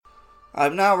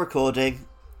I'm now recording,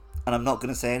 and I'm not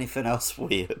going to say anything else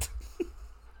weird.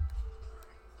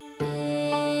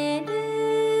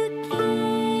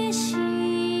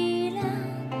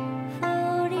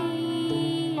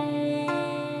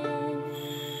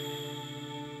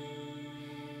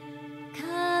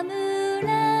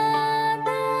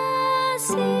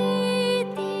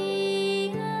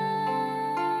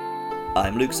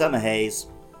 I'm Luke Summerhays.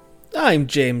 I'm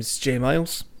James J.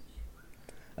 Miles.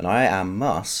 And I am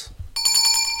Mus.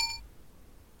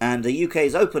 And the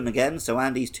UK's open again, so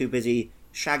Andy's too busy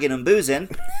shagging and boozing,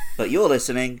 but you're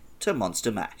listening to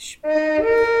Monster Mash.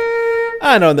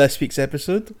 And on this week's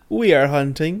episode, we are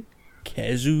hunting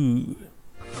Khezu.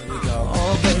 Here we go.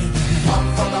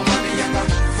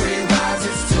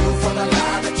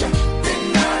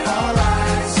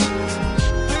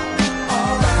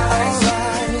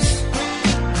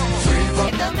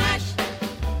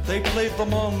 They played the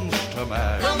Monster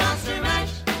Mash. The Monster Mash.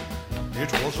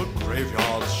 It was a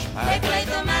graveyard smash. They played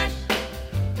the mash.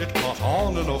 It caught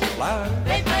on in a flash.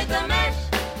 They played the mash.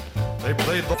 They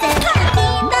played the...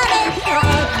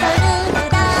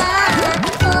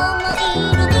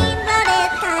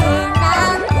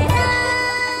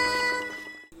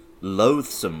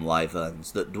 Loathsome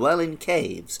wyverns that dwell in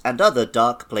caves and other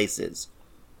dark places.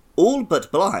 All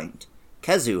but blind,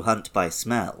 Khezu hunt by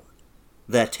smell.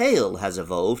 Their tail has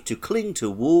evolved to cling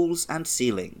to walls and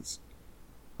ceilings.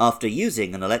 After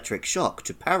using an electric shock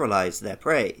to paralyze their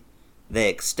prey, they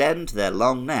extend their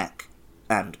long neck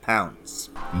and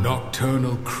pounce.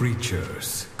 Nocturnal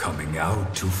creatures coming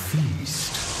out to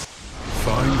feast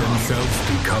find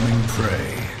themselves becoming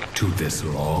prey to this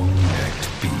long-necked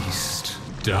beast.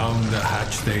 Down the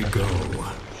hatch they go,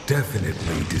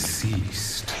 definitely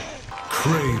deceased.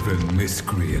 Craven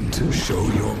miscreant, show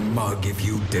your mug if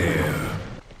you dare.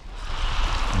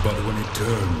 But when it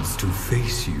turns to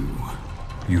face you,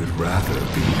 you'd rather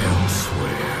be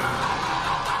elsewhere.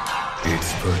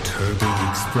 Its perturbing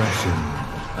expression,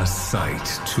 a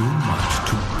sight too much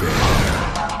to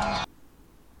bear.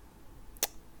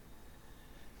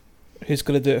 Who's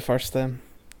going to do it first then?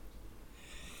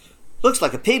 Looks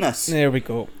like a penis. There we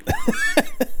go.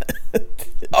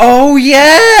 Oh,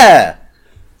 yeah!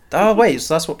 Oh, wait,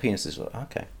 so that's what penises look.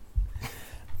 Okay.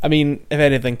 I mean, if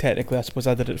anything, technically, I suppose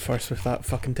I did it first with that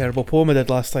fucking terrible poem I did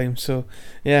last time, so,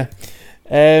 yeah.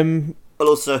 Well,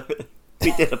 also,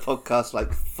 we did a podcast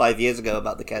like 5 years ago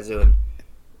about the Khezu, and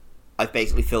I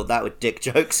basically filled that with dick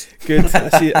jokes. Good.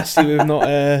 I see we've not...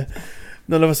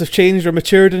 none of us have changed or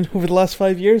matured over the last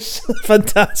 5 years.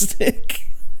 Fantastic.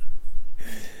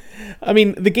 I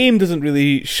mean, the game doesn't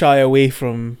really shy away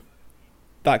from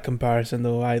that comparison,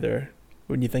 though, either,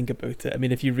 when you think about it. I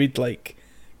mean, if you read, like,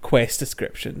 quest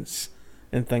descriptions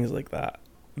and things like that,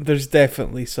 there's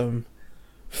definitely some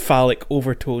phallic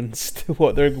overtones to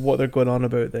what they're going on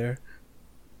about there.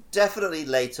 Definitely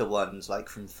later ones, like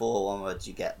from 4 onwards,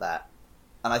 you get that.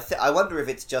 And I wonder if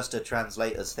it's just a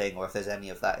translator's thing, or if there's any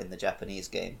of that in the Japanese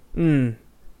game.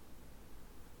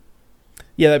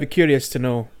 Yeah, that'd be curious to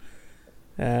know.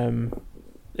 It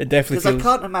definitely Because feels... I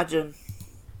can't imagine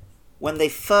when they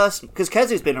first... Because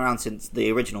Khezu's been around since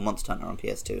the original Monster Hunter on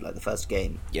PS2, like the first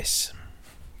game. Yes.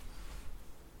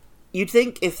 You'd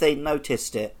think if they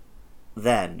noticed it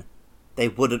then, they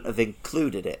wouldn't have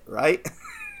included it, right?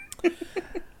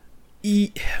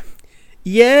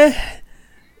 Yeah,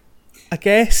 I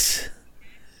guess.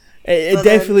 It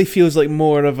definitely feels like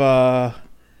more of a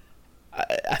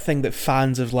thing that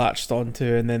fans have latched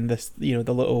onto, and then this, the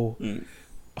little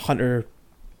Hunter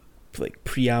like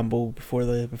preamble before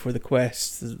the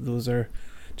quests. Those are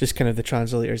just kind of the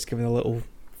translators giving a little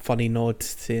funny nod,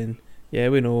 saying, "Yeah,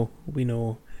 we know,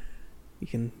 you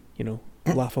can,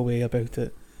 laugh away about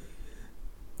it."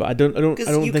 But I don't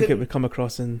think it would come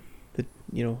across in the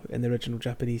in the original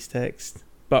Japanese text.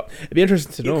 But it'd be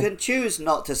interesting to know. You can choose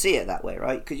not to see it that way,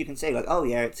 right? Because you can say like, "Oh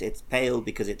yeah, it's pale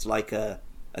because it's like a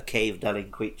cave-dwelling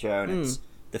creature, and it's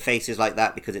the face is like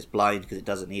that because it's blind, because it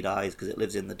doesn't need eyes, because it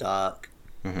lives in the dark."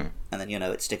 Mm-hmm. And then,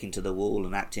 it's sticking to the wall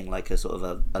and acting like a sort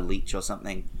of a leech or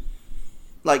something.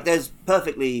 Like, there's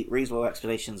perfectly reasonable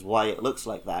explanations why it looks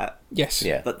like that. Yes.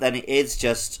 Yeah. But then it is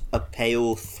just a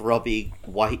pale, throbby,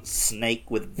 white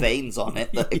snake with veins on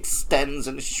it that extends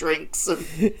and shrinks, and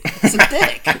it's a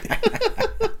dick.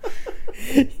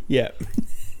 Yeah.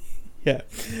 Yeah.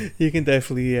 You can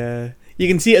definitely... you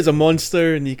can see it as a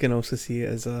monster, and you can also see it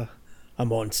as a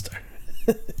monster.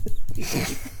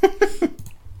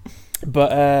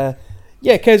 But,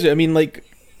 yeah, Khezu, I mean, like,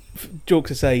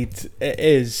 jokes aside, it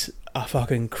is a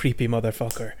fucking creepy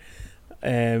motherfucker.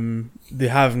 They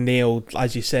have nailed,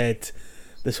 as you said,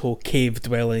 this whole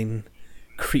cave-dwelling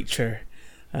creature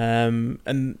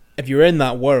And if you're in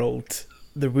that world,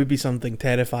 there would be something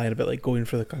terrifying about like going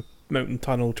through like a mountain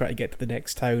tunnel trying to get to the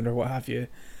next town or what have you,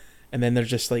 and then there's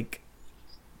just like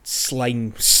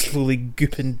slime slowly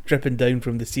dripping down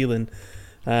from the ceiling.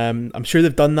 I'm sure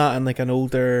they've done that in like an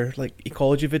older like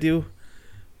ecology video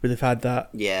where they've had that.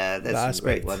 Yeah, there's that some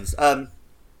great aspect. ones.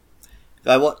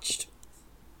 I watched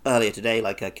earlier today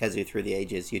like a Kezu Through the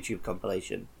Ages YouTube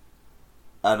compilation,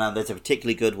 and there's a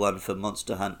particularly good one for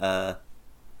Monster Hunter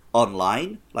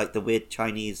Online, like the weird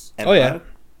Chinese MMO, Oh, yeah.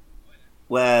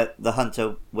 where the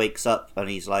hunter wakes up and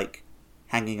he's like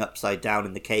hanging upside down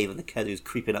in the cave and the Kezu's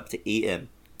creeping up to eat him,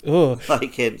 Oh,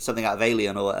 like in something out of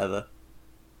Alien or whatever.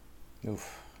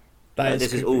 Oof. that is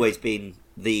This has creepy. always been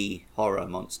the horror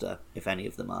monster, if any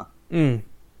of them are.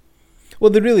 Well,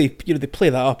 they really, they play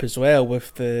that up as well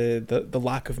with the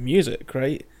lack of music,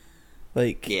 right?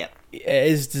 Like, Yeah. it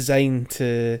is designed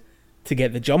to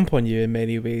get the jump on you in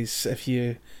many ways if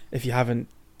you haven't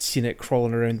seen it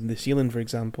crawling around in the ceiling, for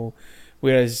example.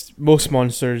 Whereas most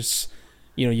monsters,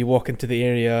 you walk into the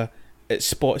area, it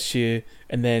spots you,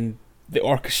 and then the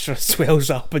orchestra swells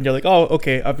up, and you're like, oh,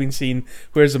 okay, I've been seen.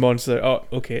 Where's the monster? Oh,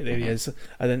 okay, there he is.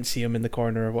 I didn't see him in the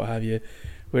corner or what have you.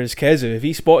 Whereas Kezu, if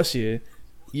he spots you,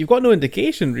 you've got no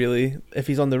indication really if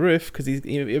he's on the roof, because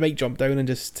he might jump down and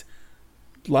just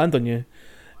land on you.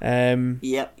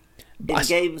 Yep. In I-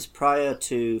 games prior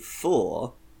to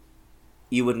 4,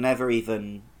 the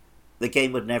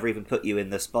game would never even put you in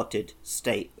the spotted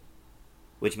state,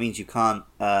 which means you can't,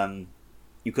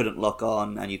 you couldn't lock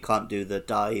on and you can't do the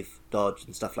dive, dodge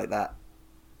and stuff like that.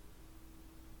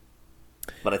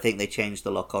 But I think they changed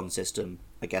the lock-on system,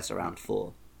 I guess, around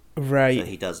 4. Right. So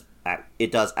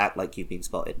it does act like you've been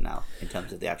spotted now, in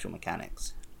terms of the actual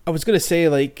mechanics. I was going to say,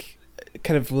 like,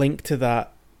 kind of linked to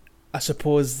that, I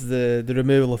suppose the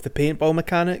removal of the paintball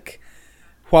mechanic,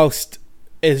 whilst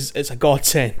it's a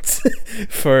godsend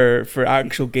for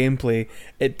actual gameplay,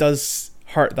 it does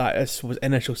hurt that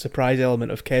initial surprise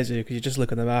element of Kezu, because you just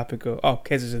look on the map and go, oh,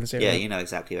 Kezu's in this area. Yeah, you know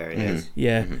exactly where it is.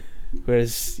 Yeah.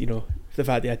 Whereas, the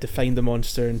fact that you had to find the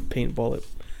monster and paintball it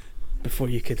before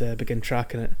you could begin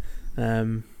tracking it,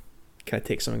 kind of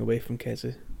takes something away from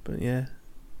Kezu. But yeah.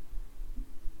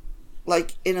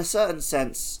 Like, in a certain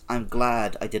sense, I'm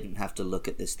glad I didn't have to look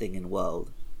at this thing in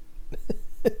World.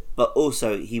 But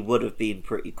also, he would have been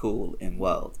pretty cool in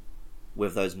World,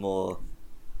 with those more,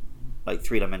 like,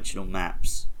 three-dimensional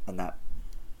maps, and the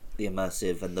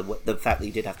immersive, and the fact that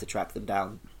you did have to track them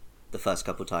down the first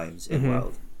couple times in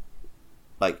World.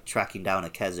 Like, tracking down a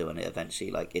Kezu and it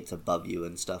eventually, like, it's above you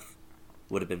and stuff,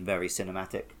 would have been very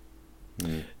cinematic.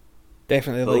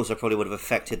 Definitely. But Like, also probably would have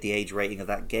affected the age rating of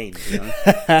that game,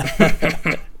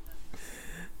 kind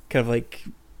of like,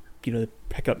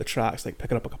 picking up the tracks, like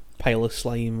picking up like a pile of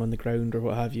slime on the ground or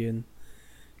what have you, and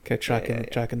kind of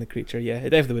tracking the creature. Yeah, it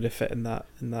definitely would have fit in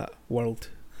that world,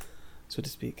 so to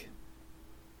speak.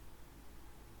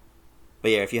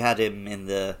 But yeah, if you had him in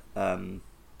the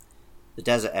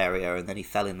desert area and then he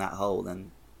fell in that hole,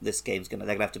 then this game's they're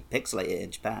gonna have to pixelate it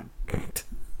in Japan.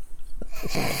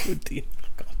 Oh dear.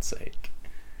 For God's sake.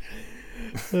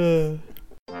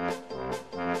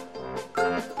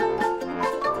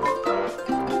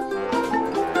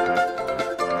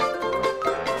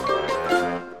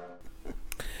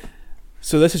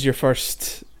 So this is your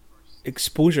first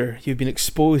exposure. You've been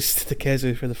exposed to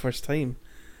Kezu for the first time.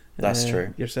 That's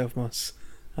true. Yourself, Moss.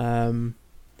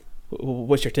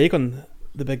 What's your take on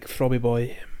the big throbby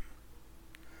boy?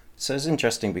 So it's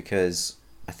interesting because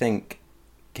I think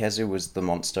Kezu was the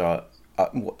monster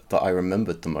that I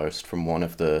remembered the most from one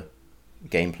of the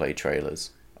gameplay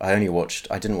trailers. I didn't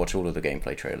watch all of the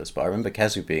gameplay trailers, but I remember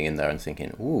Kezu being in there and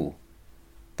thinking, ooh,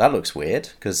 that looks weird.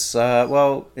 Because,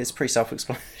 it's pretty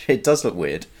self-explanatory. It does look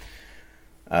weird.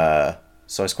 So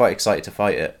I was quite excited to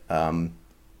fight it. But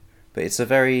it's a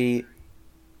very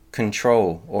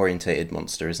control-orientated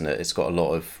monster, isn't it? It's got a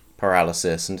lot of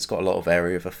paralysis and it's got a lot of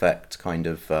area of effect kind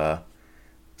of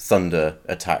thunder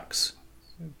attacks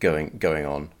going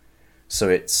on. So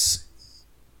it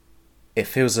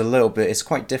feels a little bit, it's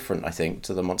quite different, I think,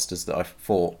 to the monsters that I've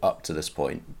fought up to this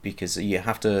point, because you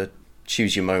have to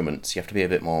choose your moments. You have to be a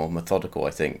bit more methodical,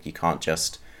 I think. You can't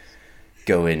just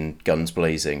go in guns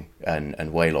blazing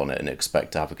and wail on it and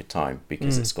expect to have a good time,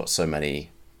 because it's got so many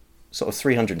sort of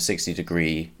 360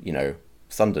 degree,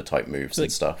 thunder type moves Like,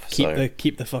 and stuff.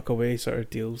 Keep the fuck away sort of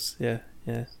deals. Yeah.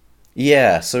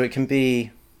 Yeah, so it can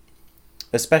be,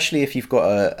 especially if you've got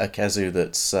a Kezu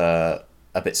that's a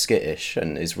bit skittish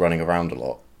and is running around a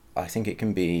lot, I think it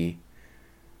can be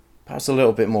perhaps a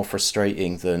little bit more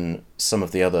frustrating than some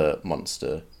of the other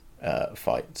monster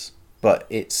fights. but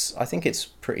I think it's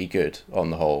pretty good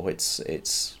on the whole.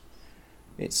 It's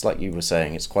like you were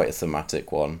saying, it's quite a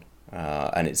thematic one,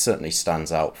 and it certainly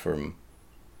stands out from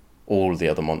all the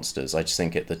other monsters. I just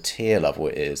think at the tier level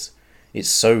it's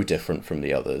so different from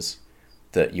the others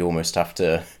that you almost have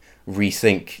to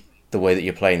rethink the way that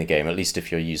you're playing the game, at least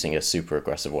if you're using a super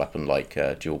aggressive weapon like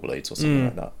dual blades or something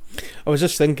like that. I was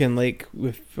just thinking, like,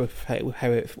 with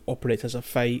how it operates as a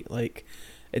fight, like,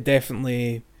 it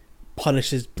definitely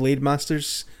punishes blade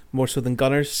masters more so than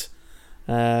gunners.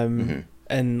 And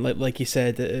like you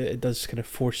said, it does kind of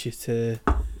force you to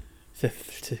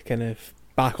kind of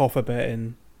back off a bit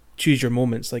and choose your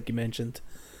moments, like you mentioned.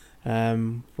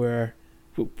 Where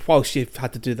whilst you've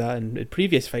had to do that in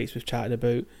previous fights we've chatted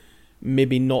about,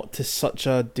 maybe not to such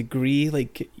a degree,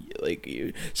 like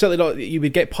certainly not. You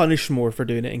would get punished more for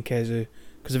doing it in Kezu,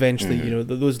 because eventually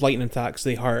those lightning attacks,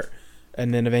 they hurt,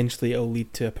 and then eventually it'll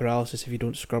lead to a paralysis if you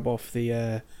don't scrub off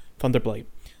the Thunderblight,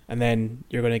 and then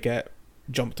you're going to get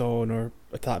jumped on or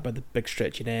attacked by the big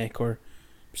stretchy neck, or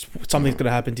something's going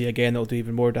to happen to you again that'll do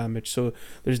even more damage. So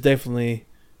there's definitely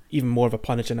even more of a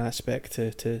punishing aspect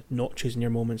to not choosing your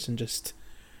moments and just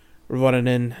running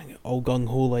in all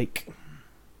gung-ho like.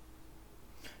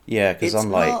 Yeah, because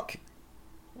unlike...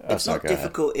 It's not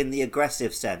difficult in the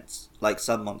aggressive sense, like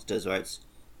some monsters where it's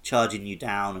charging you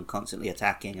down and constantly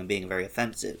attacking and being very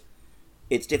offensive.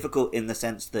 It's difficult in the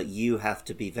sense that you have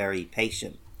to be very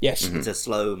patient. Yes. It's a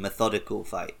slow, methodical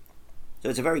fight. So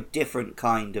it's a very different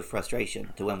kind of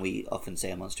frustration to when we often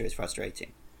say a monster is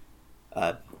frustrating.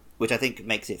 Which I think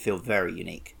makes it feel very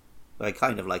unique. But I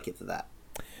kind of like it for that.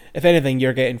 If anything,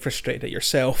 you're getting frustrated at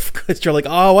yourself because you're like,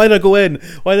 oh, why did I go in?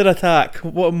 Why did I attack?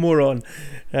 What a moron.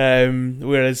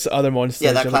 Whereas other monsters...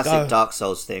 Yeah, that you're classic like, oh. Dark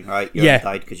Souls thing, right? You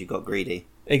died because you got greedy.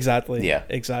 Exactly. Yeah.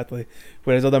 Exactly.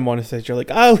 Whereas other monsters, you're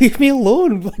like, oh, leave me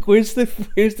alone. Like, where's the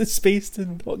space to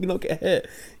not get hit?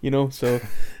 You know, so...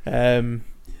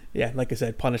 yeah, like I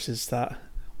said, punishes that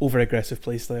over-aggressive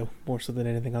playstyle more so than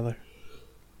anything other.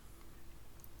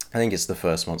 I think it's the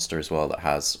first monster as well that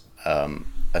has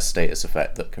a status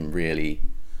effect that can really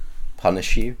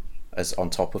punish you as on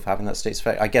top of having that status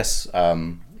effect. I guess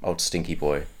old Stinky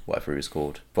Boy, whatever he was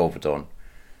called, Volvadon,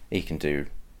 he can do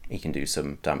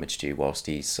some damage to you whilst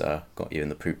he's got you in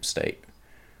the poop state.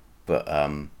 But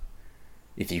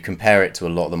if you compare it to a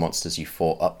lot of the monsters you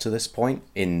fought up to this point,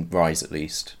 in Rise at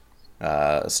least,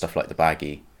 stuff like the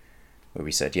Baggy, where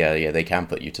we said, yeah, they can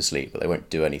put you to sleep, but they won't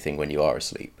do anything when you are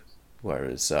asleep.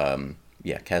 Whereas,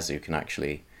 Kezu can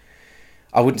actually...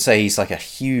 I wouldn't say he's like a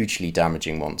hugely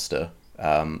damaging monster,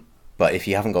 but if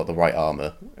you haven't got the right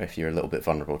armor, if you're a little bit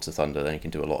vulnerable to thunder, then he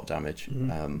can do a lot of damage,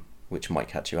 which might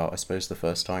catch you out, I suppose, the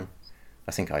first time.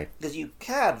 Because you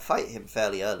can fight him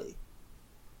fairly early.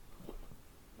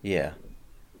 Yeah.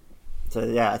 So,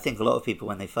 yeah, I think a lot of people,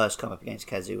 when they first come up against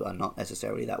Kezu, are not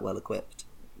necessarily that well equipped.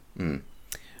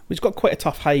 He's got quite a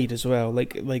tough hide as well,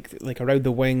 like around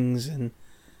the wings and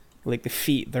like the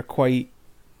feet. They're quite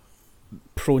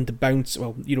prone to bounce.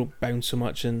 Well, you don't bounce so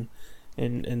much in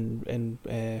get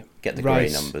the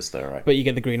Rise, grey numbers though, right? But you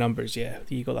get the grey numbers. Yeah,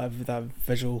 you got that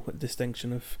visual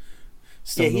distinction of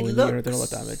still knowing you're doing a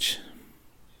lot of damage.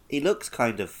 He looks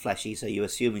kind of fleshy, so you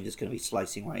assume he's just going to be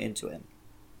slicing right into him.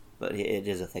 But it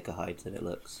is a thicker hide than it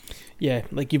looks. Yeah,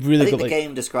 like you've really I think got the like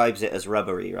game describes it as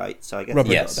rubbery, right? So I guess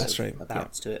rubbery, yes, that's right. A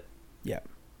bounce to it. Yeah,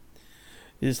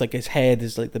 it's like his head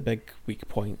is like the big weak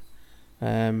point,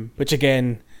 which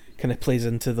again kind of plays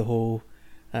into the whole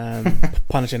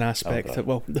punishing aspect.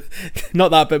 Well,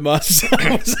 not that bit much.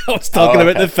 I was talking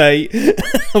about the fight.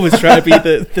 I was trying to be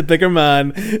the bigger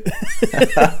man.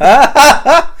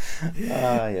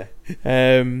 Yeah.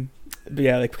 But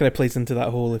yeah, like kind of plays into that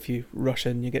whole, if you rush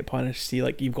in, you get punished. See,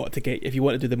 like you've got to get, if you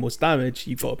want to do the most damage,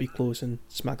 you've got to be close and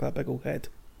smack that big old head.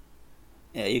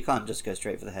 Yeah, you can't just go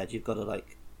straight for the head. You've got to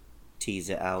like tease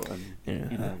it out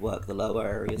and work the lower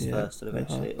areas first, and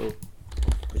eventually it'll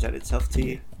present itself to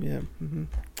you. Yeah. Mm-hmm.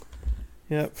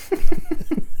 Yep.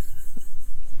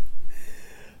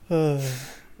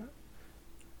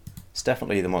 It's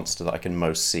definitely the monster that I can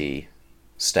most see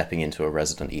stepping into a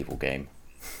Resident Evil game.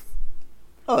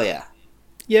 Oh yeah.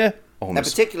 Yeah. And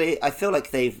particularly, I feel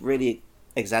like they've really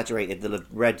exaggerated the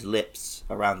red lips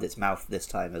around its mouth this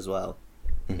time as well.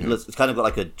 Mm-hmm. It's kind of got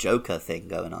like a Joker thing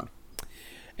going on.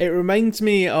 It reminds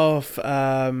me of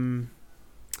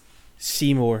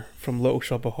Seymour from Little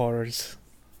Shop of Horrors.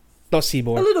 Not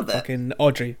Seymour. A little bit. Fucking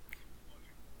Audrey.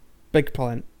 Big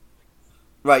plant.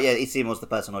 Right, yeah, Seymour's the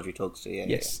person Audrey talks to. Yeah.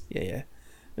 Yes. Yeah.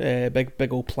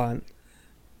 Big old plant.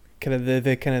 Kind of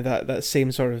the kind of that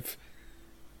same sort of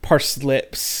pursed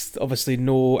lips. Obviously,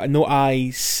 no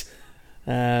eyes.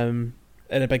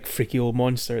 And a big freaky old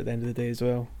monster at the end of the day as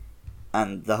well.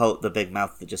 And the big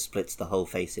mouth that just splits the whole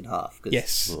face in half. 'Cause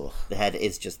Yes. Ugh. the head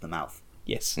is just the mouth.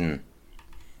 Yes.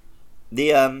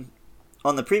 The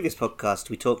on the previous podcast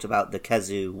we talked about the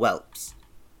Kezu whelps,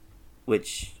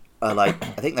 which are like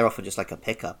I think they're often just like a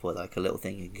pickup or like a little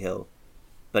thing you can kill,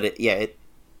 but it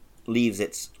leaves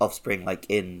its offspring like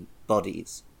in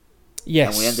bodies. Yes.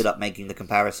 And we ended up making the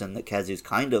comparison that Kezu's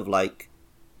kind of like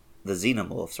the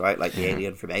xenomorphs, right? Like the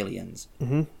alien from Aliens.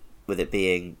 Mm-hmm. With it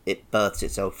being, it births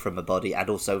itself from a body and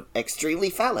also extremely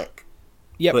phallic.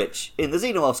 Yep. Which, in the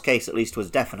xenomorph's case at least,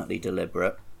 was definitely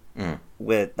deliberate.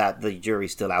 With that, the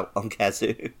jury's still out on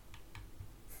Kezu.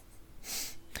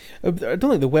 I don't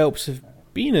think the whelps have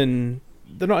been in...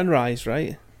 They're not in Rise,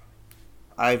 right?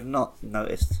 I've not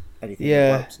noticed anything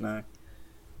Yeah. with whelps, no.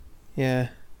 Yeah.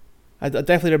 I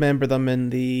definitely remember them in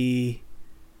the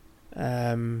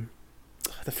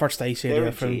first Ice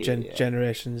area Very from yeah.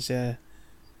 Generations, yeah.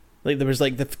 Like, there was,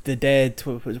 like, the dead...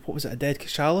 What was it? A dead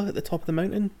Kashala at the top of the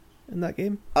mountain in that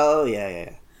game? Oh,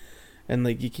 yeah. And,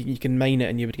 like, you can mine it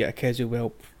and you would get a Kezu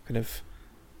whelp kind of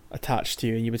attached to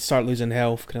you, and you would start losing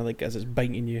health kind of like as it's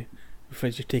biting you before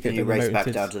you take Can it you down the race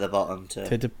mountain back down to the bottom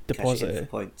to deposit cash it in it. for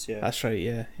points, yeah. That's right,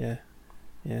 yeah.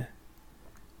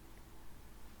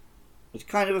 It's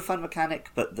kind of a fun mechanic,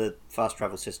 but the fast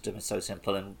travel system is so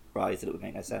simple in Rise that it would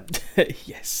make no sense.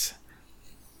 Yes.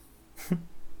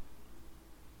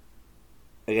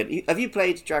 Again, have you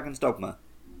played Dragon's Dogma?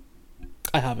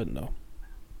 I haven't, no.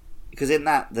 Because in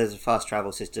that, there's a fast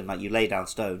travel system, like you lay down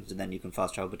stones and then you can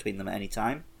fast travel between them at any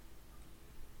time.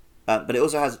 But it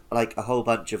also has like a whole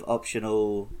bunch of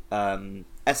optional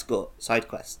escort side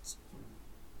quests.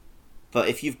 But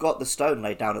if you've got the stone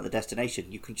laid down at the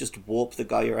destination, you can just warp the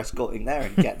guy you're escorting there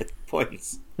and get the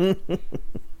points. To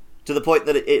the point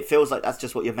that it feels like that's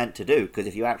just what you're meant to do, because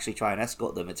if you actually try and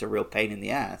escort them, it's a real pain in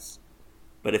the ass.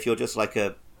 But if you're just like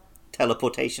a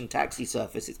teleportation taxi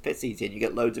service, it's piss easy and you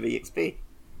get loads of EXP.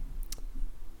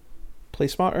 Play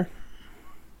smarter.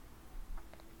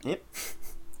 Yep.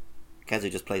 Kezu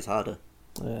just plays harder.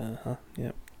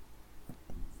 Yep.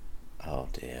 Oh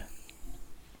dear.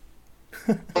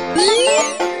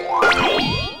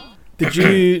 Did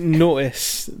you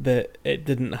notice that it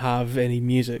didn't have any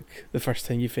music the first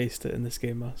time you faced it in this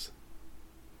game, Mas?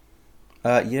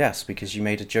 Yes, because you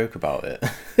made a joke about it.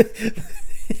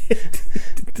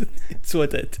 So I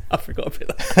did. I forgot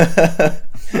about that.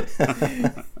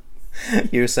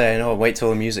 You were saying, "Oh, wait till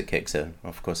the music kicks in."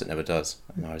 Of course, it never does.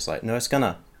 And I was like, "No, it's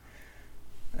gonna.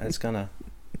 It's gonna."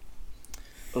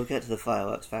 We'll get to the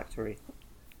fireworks factory.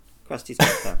 Krusty's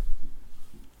got that.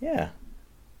 Yeah.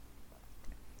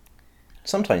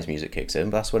 Sometimes music kicks in,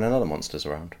 but that's when another monster's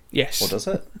around. Yes. Or does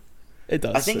it? It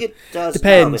does. I think it does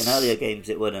Depends. now, but in earlier games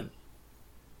it wouldn't.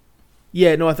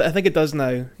 Yeah, no, I think it does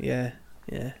now. Yeah.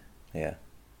 Yeah.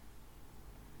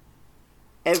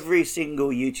 Every single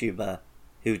YouTuber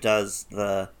who does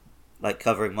the like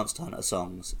covering Monster Hunter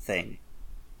songs thing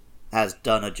has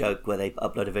done a joke where they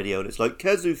upload a video and it's like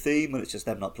Kezu theme and it's just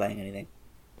them not playing anything.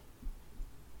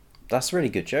 That's a really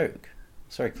good joke.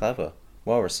 It's very clever.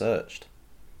 Well researched.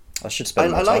 I should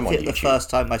spend I more time liked on it YouTube. the first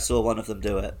time I saw one of them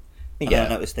do it. And Yeah.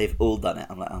 then I noticed they've all done it.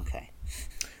 I'm like, okay.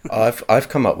 I've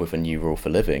come up with a new rule for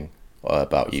living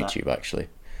about What's that? YouTube, actually.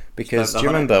 Because Don't do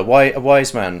you know. remember a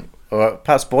wise man, or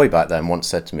perhaps boy back then, once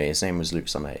said to me, his name was Luke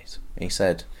Summate, he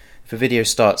said, if a video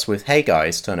starts with, "Hey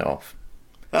guys, turn it off."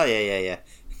 Oh, yeah.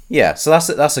 Yeah, so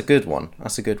that's a good one.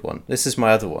 That's a good one. This is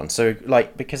my other one. So,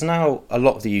 like, because now a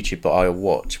lot of the YouTube that I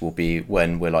watch will be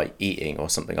when we're, like, eating or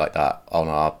something like that on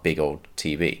our big old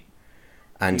TV.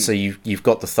 And so you've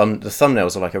got the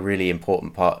thumbnails are, like, a really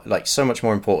important part, like, so much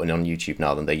more important on YouTube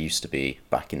now than they used to be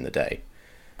back in the day.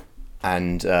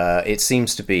 And it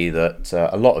seems to be that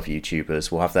a lot of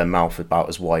YouTubers will have their mouth about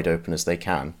as wide open as they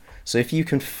can. So if you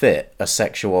can fit a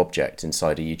sexual object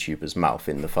inside a YouTuber's mouth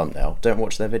in the thumbnail, don't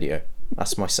watch their video.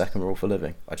 That's my second rule for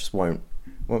living. I just won't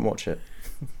watch it.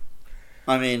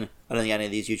 I mean, I don't think any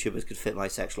of these YouTubers could fit my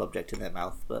sexual object in their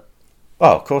mouth, but...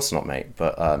 Oh, of course not, mate.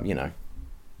 But,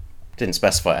 didn't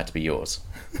specify it had to be yours.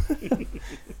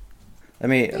 Let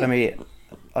me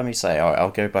say, all right, I'll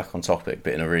go back on topic,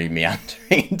 but in a really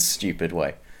meandering, stupid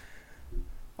way.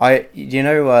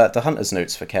 The Hunter's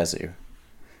Notes for Kezu,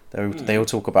 they all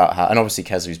talk about how, and obviously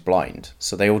Kezu's blind,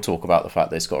 so they all talk about the fact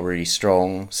that it's got a really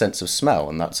strong sense of smell,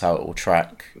 and that's how it will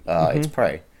track its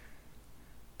prey.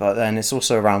 But then it's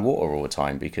also around water all the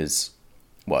time because,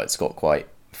 well, it's got quite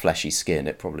fleshy skin.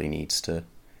 It probably needs to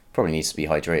be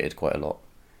hydrated quite a lot.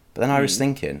 But then I was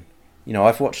thinking,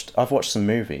 I've watched some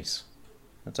movies.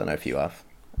 I don't know if you have.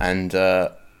 And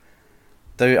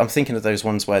I'm thinking of those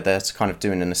ones where they're kind of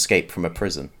doing an escape from a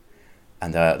prison.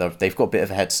 and they've got a bit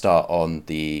of a head start on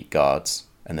the guards,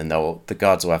 and then the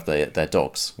guards will have their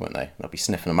dogs, won't they? They'll be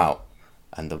sniffing them out,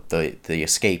 and the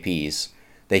escapees,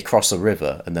 they cross a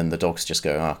river, and then the dogs just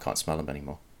go, I can't smell them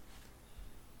anymore.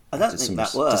 I don't think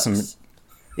that works.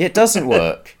 It doesn't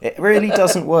work. It really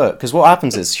doesn't work, because what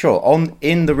happens is, sure,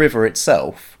 in the river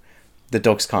itself, the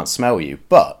dogs can't smell you,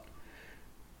 but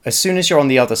as soon as you're on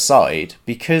the other side,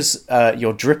 because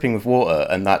you're dripping with water,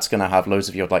 and that's going to have loads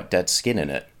of your dead skin in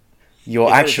it,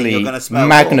 you're actually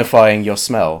magnifying your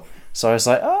smell. So I was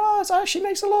like, it actually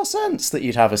makes a lot of sense that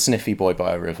you'd have a sniffy boy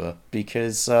by a river,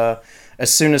 because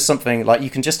as soon as something, you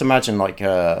can just imagine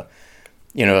a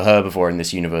herbivore in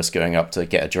this universe going up to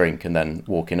get a drink and then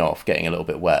walking off, getting a little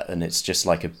bit wet, and it's just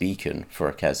like a beacon for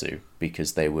a Kezu,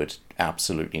 because they would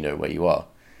absolutely know where you are.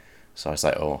 So I was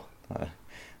like, it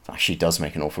actually does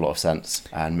make an awful lot of sense,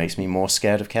 and makes me more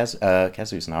scared of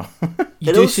Kezus now.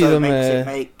 It also makes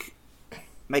it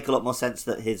make a lot more sense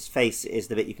that his face is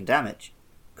the bit you can damage.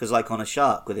 Because on a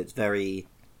shark with its very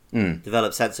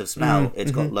developed sense of smell,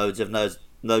 it's got loads of nerves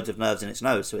in its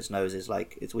nose, so its nose is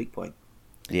its weak point.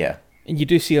 Yeah. And you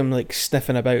do see him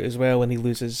sniffing about as well when he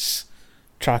loses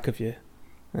track of you,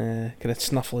 kind of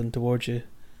snuffling towards you.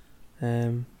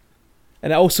 And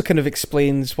it also kind of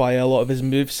explains why a lot of his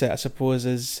moveset, I suppose,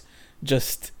 is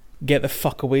just get the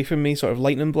fuck away from me, sort of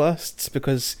lightning blasts,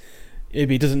 because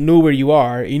maybe he doesn't know where you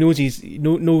are. He knows he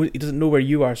doesn't know where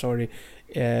you are. Sorry,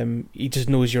 he just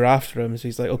knows you're after him. So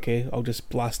he's like, okay, I'll just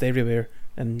blast everywhere,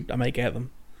 and I might get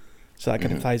them. So that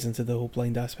kind of ties into the whole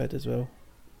blind aspect as well.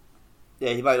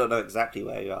 Yeah, he might not know exactly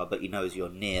where you are, but he knows you're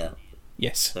near.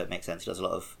 Yes, so it makes sense. He does a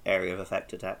lot of area of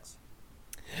effect attacks.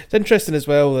 It's interesting as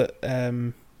well that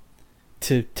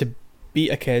to beat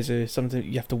a Kezu, sometimes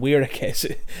you have to wear a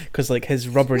Kezu, because his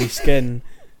rubbery skin,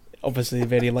 obviously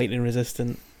very lightning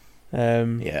resistant.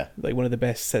 One of the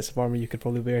best sets of armor you could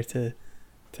probably wear to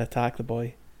attack the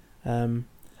boy. And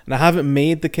I haven't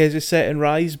made the Kezu set in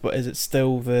Rise, but is it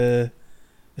still the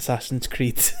Assassin's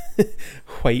Creed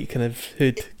white kind of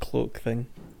hood cloak thing?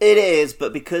 It is,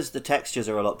 but because the textures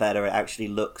are a lot better, it actually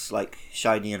looks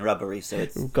shiny and rubbery, so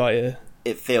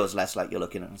it feels less like you're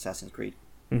looking at an Assassin's Creed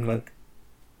cloak.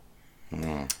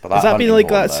 Has that been like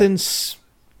that since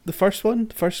the first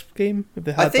game?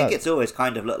 I think it's always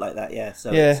kind of looked like that, yeah.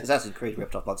 So it's Assassin's Creed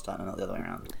ripped off Monster Hunter, not the other way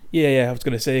around. Yeah, I was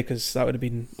going to say, because that would have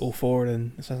been 04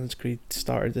 and Assassin's Creed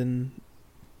started in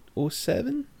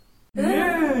 07?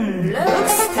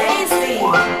 Looks tasty.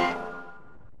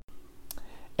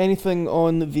 Anything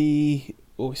on the...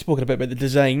 we've spoken a bit about the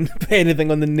design, but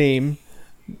anything on the name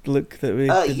look that we...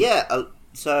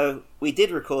 So we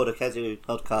did record a Kezu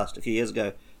podcast a few years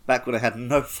ago, back when I had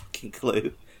no fucking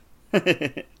clue.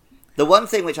 The one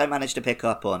thing which I managed to pick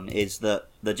up on is that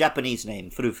the Japanese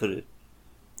name, Furufuru,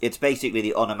 it's basically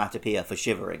the onomatopoeia for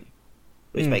shivering,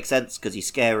 which makes sense because he's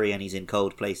scary and he's in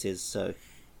cold places, so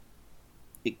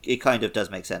it kind of does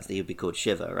make sense that he would be called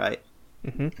Shiver, right?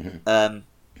 But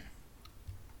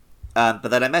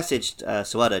then I messaged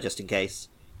Sawada just in case,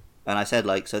 and I said,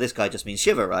 so this guy just means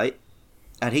Shiver, right?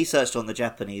 And he searched on the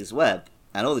Japanese web,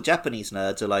 and all the Japanese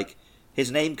nerds are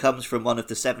his name comes from one of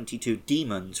the 72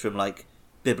 demons from,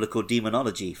 biblical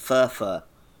demonology, Furfur,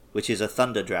 which is a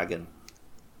thunder dragon.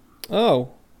 Oh.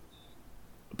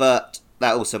 But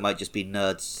that also might just be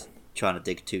nerds trying to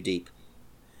dig too deep.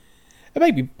 It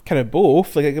might be kind of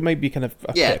both. It might be kind of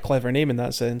a clever name in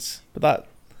that sense. But that...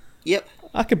 Yep.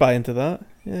 I could buy into that,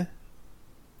 yeah.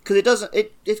 Because it doesn't...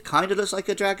 It kind of looks like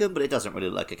a dragon, but it doesn't really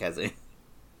look like a Kezu.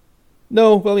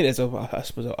 No, well, I mean, it's, I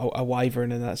suppose, a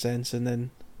wyvern in that sense, and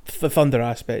then the thunder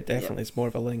aspect definitely is more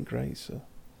of a link, right? So...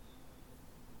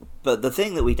 But the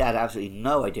thing that we had absolutely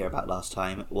no idea about last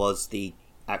time was the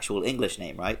actual English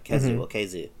name, right? Kezu or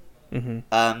Kezu.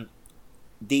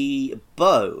 The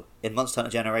bow in Monster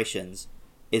Hunter Generations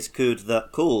is called the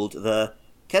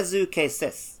Kezu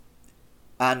Keises.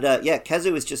 And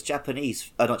Kezu is just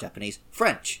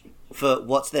French for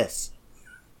what's this?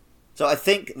 So I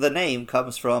think the name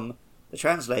comes from the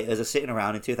translators are sitting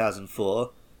around in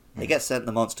 2004. They get sent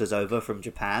the monsters over from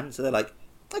Japan, so they're like,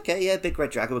 okay, yeah, big red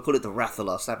dragon, we'll call it the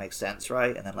Rathalos, that makes sense,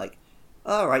 right? And then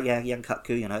alright, yeah,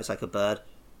 Yankatku, it's like a bird.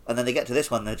 And then they get to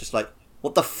this one, they're just like,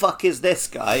 what the fuck is this,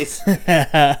 guys?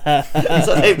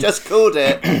 So they've just called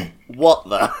it what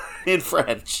the in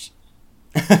French.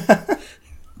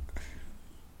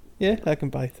 Yeah, I can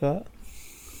buy that.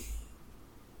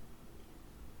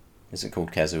 Is it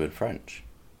called Kezu in French?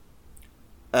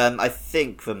 I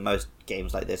think for most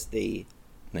games like this, they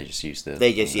just use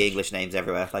English names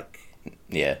everywhere.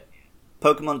 Yeah.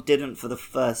 Pokemon didn't for the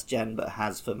first gen, but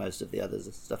has for most of the others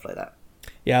and stuff like that.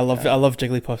 Yeah, I love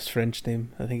Jigglypuff's French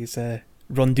name. I think it's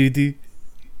Rondoudou.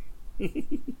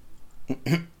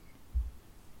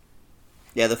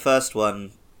 Yeah, the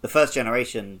first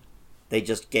generation, they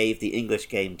just gave the English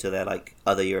game to their like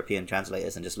other European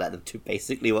translators and just let them do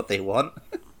basically what they want.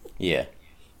 Yeah.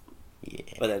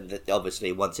 But then,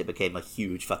 obviously, once it became a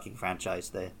huge fucking franchise,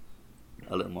 they're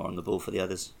a little more on the ball for the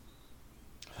others.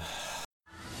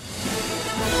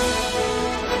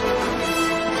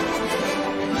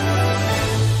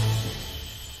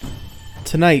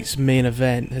 Tonight's main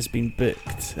event has been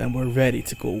booked, and we're ready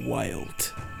to go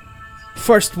wild.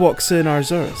 First walks in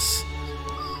Arzuros,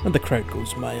 and the crowd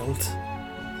goes mild.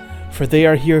 For they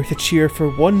are here to cheer for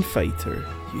one fighter,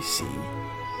 you see.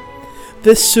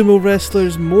 This sumo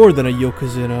wrestler's more than a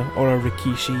Yokozuna or a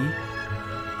Rikishi.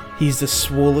 He's the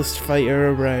swollest fighter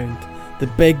around, the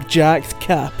big jacked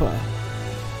Kappa.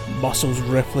 Muscles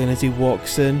rippling as he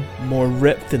walks in, more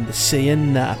ripped than the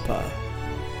Saiyan Nappa.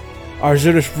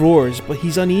 Arzuros roars, but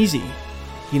he's uneasy.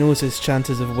 He knows his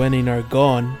chances of winning are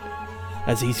gone,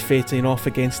 as he's facing off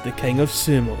against the King of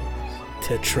Sumo,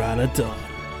 Tetranadon.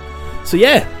 So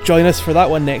yeah, join us for that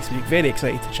one next week. Very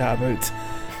excited to chat about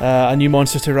a new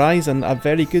monster to rise, and a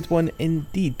very good one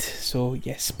indeed. So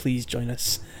yes, please join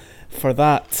us for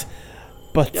that.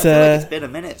 But Yeah, I feel like it's been a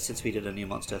minute since we did a new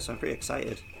monster, so I'm pretty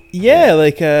excited. yeah,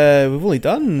 like we've only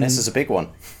done This is a big one.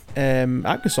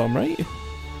 Akusom, right?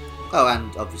 Oh,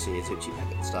 and obviously it's Uchi Mega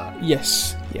at the start.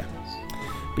 Yes, yeah.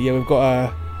 But yeah, we've got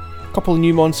a couple of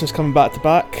new monsters coming back to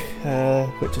back,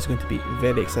 which is going to be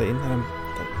very exciting, and I'm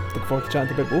looking forward to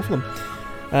chatting about both of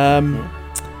them.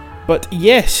 But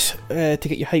yes, to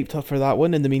get you hyped up for that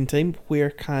one, in the meantime, where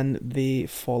can they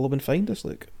follow and find us,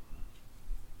 Luke?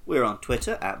 We're on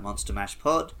Twitter at Monster Mash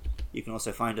Pod. You can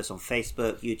also find us on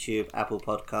Facebook, YouTube, Apple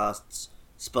Podcasts,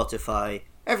 Spotify,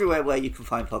 everywhere where you can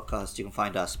find podcasts. You can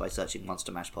find us by searching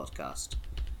Monster Mash Podcast.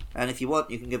 And if you want,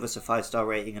 you can give us a 5-star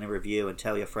rating and a review and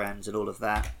tell your friends and all of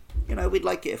that. You know, we'd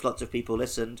like it if lots of people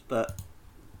listened, but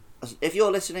if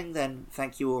you're listening, then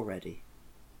thank you already.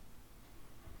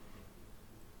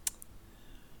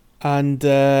 And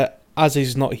as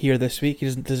he's not here this week, he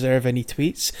doesn't deserve any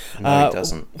tweets. No, he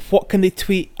doesn't. What can they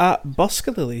tweet at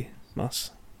Buskalily,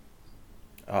 Mus?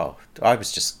 Oh, I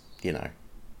was just,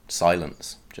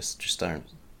 silence. Just don't,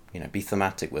 be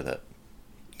thematic with it.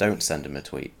 Don't send him a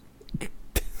tweet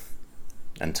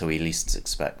until he least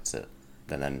expects it.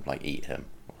 Then eat him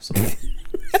or something.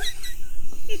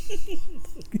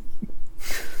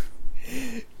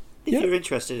 If you're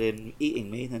interested in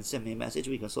eating me, then send me a message.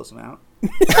 We can sort some out.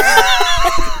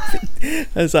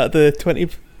 Is that the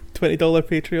 $20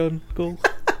 Patreon goal?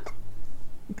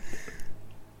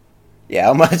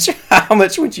 Yeah, how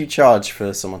much would you charge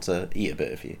for someone to eat a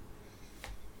bit of you?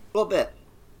 What bit?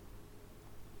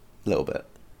 A little bit.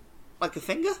 Like a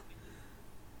finger?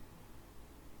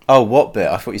 Oh, what bit?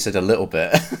 I thought you said a little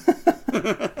bit.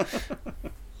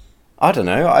 I don't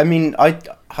know. I mean, I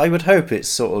would hope it's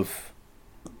sort of...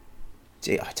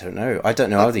 I don't know. I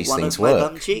don't know how these things one of my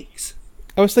work. bum cheeks?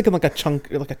 I was thinking like a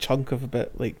chunk of a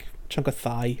bit, like chunk of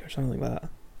thigh or something like that.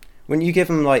 When you give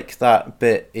them that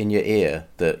bit in your ear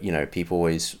that people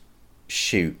always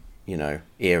shoot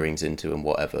earrings into and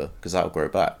whatever, because that'll grow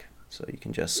back. So you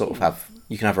can just sort of have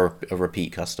a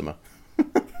repeat customer.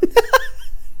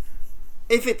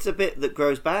 If it's a bit that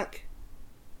grows back,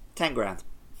 10 grand.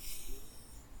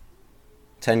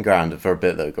 10 grand for a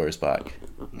bit that grows back.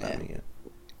 Yeah.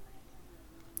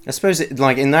 I suppose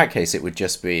in that case it would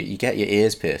just be you get your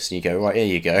ears pierced and you go, right, here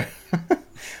you go.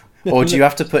 Or do you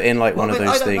have to put in one of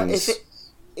those things?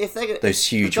 If they those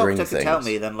huge the ring doctor could things. tell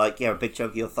me, then a big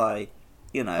chunk of your thigh,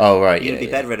 Oh right, you'd yeah, be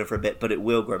yeah. bedridden for a bit, but it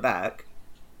will grow back.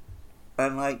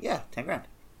 And 10 grand.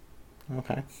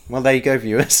 Okay. Well, there you go,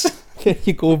 viewers. There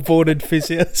you go, born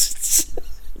enthusiasts.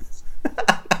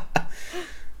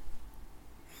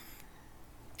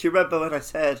 Do you remember when I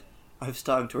said I'm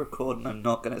starting to record and I'm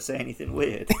not going to say anything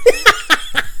weird?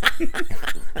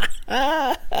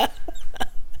 I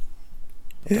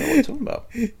don't know what you're talking about.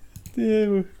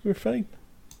 Yeah, we're fine.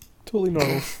 Totally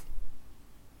normal.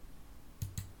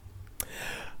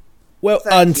 Well,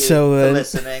 Thank until you for then.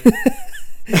 listening.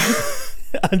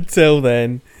 Until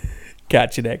then,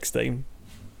 catch you next time.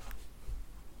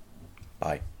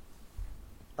 Bye.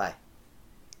 Bye.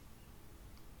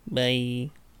 Bye.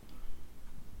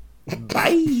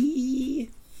 Bye.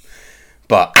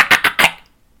 But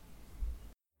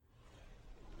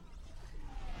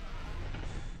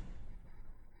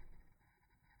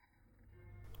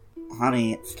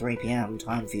Honey, it's 3 p.m.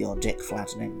 Time for your dick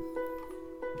flattening.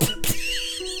 I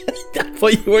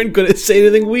thought you weren't going to say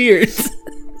anything weird.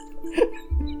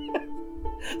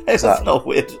 That's not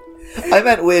weird. I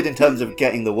meant weird in terms of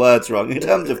getting the words wrong. In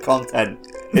terms of content,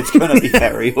 It's going to be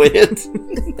very weird.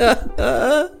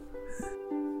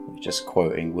 Just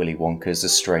quoting Willy Wonka's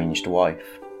estranged wife.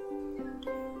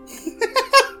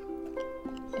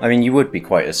 I mean, you would be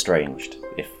quite estranged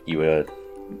if you were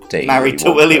dating Married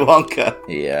to Willy Wonka.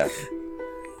 Yeah.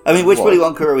 I mean, which What? Willy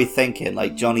Wonka are we thinking?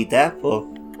 Like Johnny Depp or?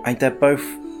 They're both...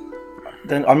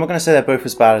 I'm not going to say they're both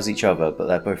as bad as each other, but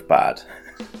they're both bad.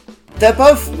 They're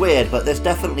both weird, but there's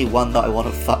definitely one that I want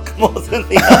to fuck more than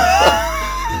the other.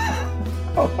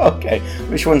 Oh, okay.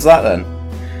 Which one's that then?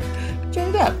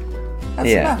 Johnny Depp. That's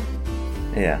Yeah. the man.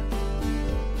 Yeah.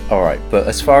 Alright, but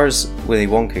as far as Willy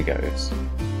Wonka goes,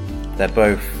 they're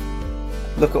both...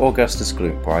 Look at Augustus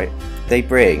Gloop, right? They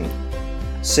bring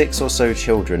 6 or so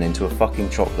children into a fucking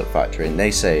chocolate factory and they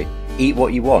say, eat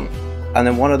what you want. And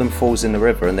then one of them falls in the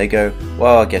river and they go,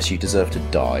 well, I guess you deserve to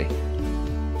die.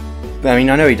 I mean,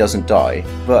 I know he doesn't die,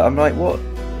 but I'm like,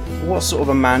 what sort of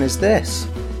a man is this?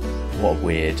 What a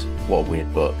weird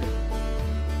book.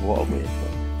 What a weird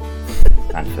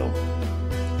book. And film.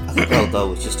 I think Roald Dahl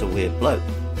was just a weird bloke.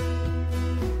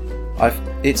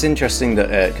 It's interesting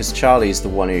that because Charlie is the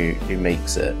one who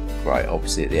makes it, right?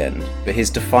 Obviously at the end, but his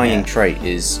defining trait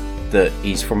is that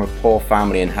he's from a poor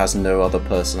family and has no other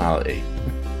personality.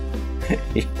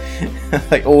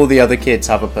 Like all the other kids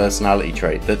have a personality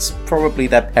trait that's probably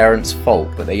their parents' fault,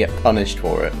 but they get punished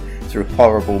for it through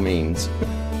horrible means.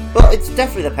 Well, it's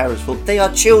definitely the parents' fault. They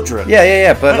are children.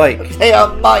 Yeah, but like, They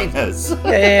are minors.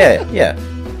 yeah.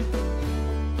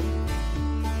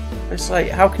 It's like,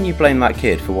 how can you blame that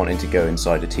kid for wanting to go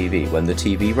inside a TV when the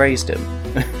TV raised him?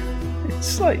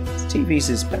 It's like, TV's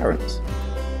his parents.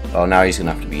 Oh, now he's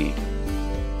gonna have to be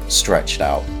stretched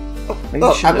out. Maybe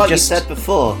Well, shouldn't and like have just... you said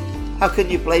before, how can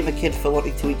you blame a kid for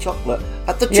wanting to eat chocolate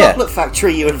at the Yeah. chocolate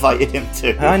factory you invited him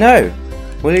to? I know.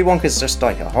 Willy Wonka's just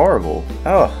like a horrible...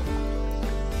 Oh.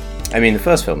 I mean, the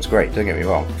first film's great, don't get me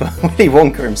wrong, but Willy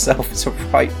Wonka himself is a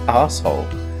right asshole.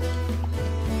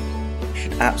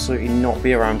 Should absolutely not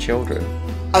be around children.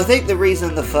 I think the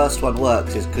reason the first one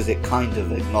works is because it kind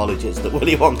of acknowledges that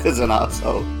Willy Wonka's an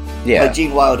asshole. Yeah. Like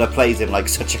Gene Wilder plays him like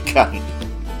such a cunt.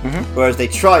 Mhm. Whereas they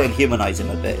try and humanise him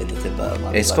a bit in the Tim Burton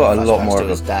one. It's like got a lot flashbacks more to of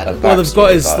his a- dad. a Well, they've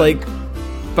got his backstory like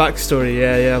backstory,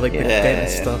 yeah, like the Yeah,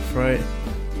 dentist yeah. stuff, right?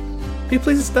 Who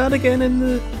plays his dad again in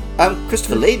the?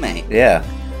 Christopher Lee, mate. Yeah.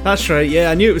 That's right. Yeah,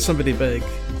 I knew it was somebody big.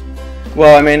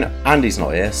 Well, I mean, Andy's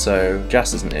not here, so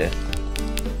Jas isn't here.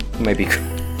 Maybe...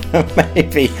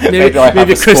 maybe I have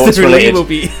Maybe a Christopher Lee sports-related- will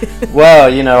be.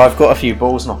 Well, you know, I've got a few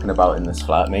balls knocking about in this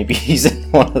flat. Maybe he's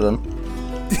in one of them.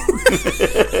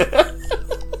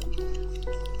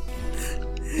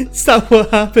 Is that what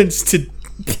happens to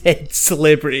dead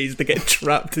celebrities that get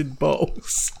trapped in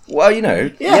bottles? Well, you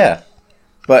know, Yeah. yeah.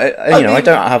 But, I mean,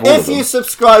 don't have all if of them. you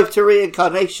subscribe to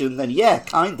reincarnation, then yeah,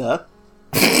 kinda.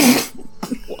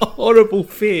 What a horrible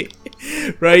fate,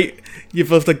 right?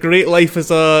 You've lived a great life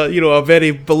as a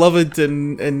very beloved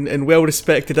and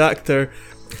well-respected actor.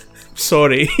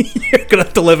 Sorry, you're gonna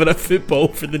have to live in a football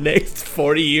for the next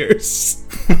 40 years.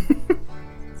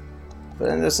 But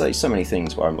then there's like so many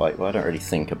things where I'm like, well, I don't really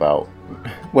think about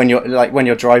when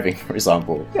you're driving, for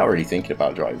example. You're not really thinking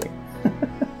about driving.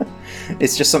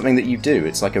 It's just something that you do.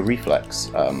 It's like a reflex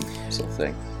sort of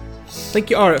thing. I think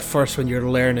you are at first when you're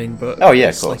learning, but Oh, yeah, of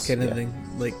it's course, like anything,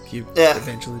 like you Yeah.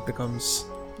 eventually becomes.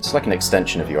 It's like an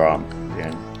extension of your arm.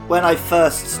 Yeah. When I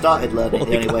first started learning, Oh,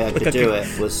 the only way I like could a- do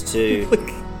it was to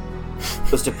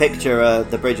picture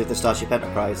the bridge of the Starship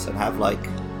Enterprise and have like,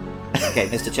 okay,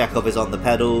 Mr. Chekhov is on the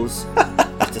pedals,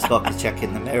 Mr. Spock is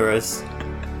checking the mirrors,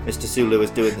 Mr. Sulu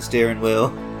is doing the steering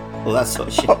wheel, all that sort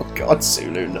of shit. Oh God,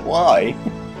 Sulu, why?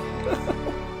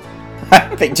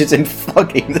 I pictured him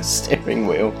fucking the steering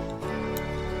wheel.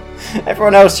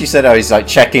 Everyone else, you said, oh, he's like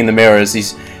checking the mirrors.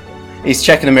 He's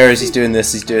checking the mirrors. He's doing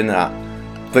this. He's doing that.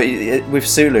 But with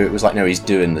Sulu, it was like, no, he's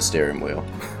doing the steering wheel.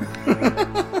 And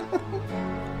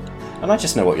I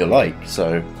just know what you're like,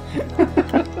 so.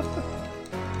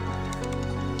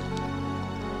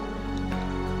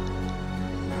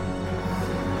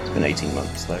 It's been 18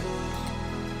 months though.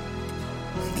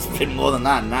 It's been more than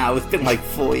that now. It's been like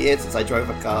 4 years since I drove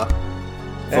a car.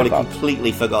 I've Yeah, already about-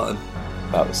 completely forgotten.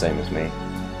 About the same as me. I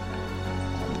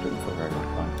haven't driven for a very long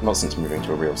time. Not since moving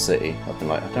to a real city. I've been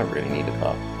like, I don't really need a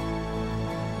car.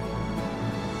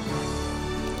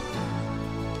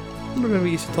 I remember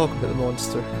we used to talk about the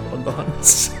monster on the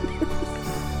hunts.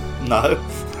 No.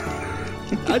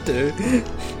 I do.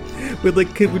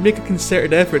 We'd make a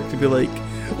concerted effort to be like,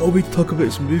 oh, we'd talk about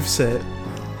its moveset.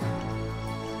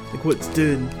 Like what it's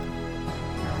doing.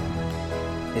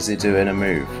 Is it doing a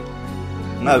move?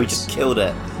 No, we just killed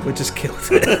it. We just killed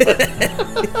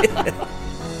it.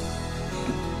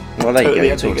 Well, there you go. Totally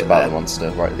You ending talked it about there. the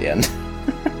monster right at the end.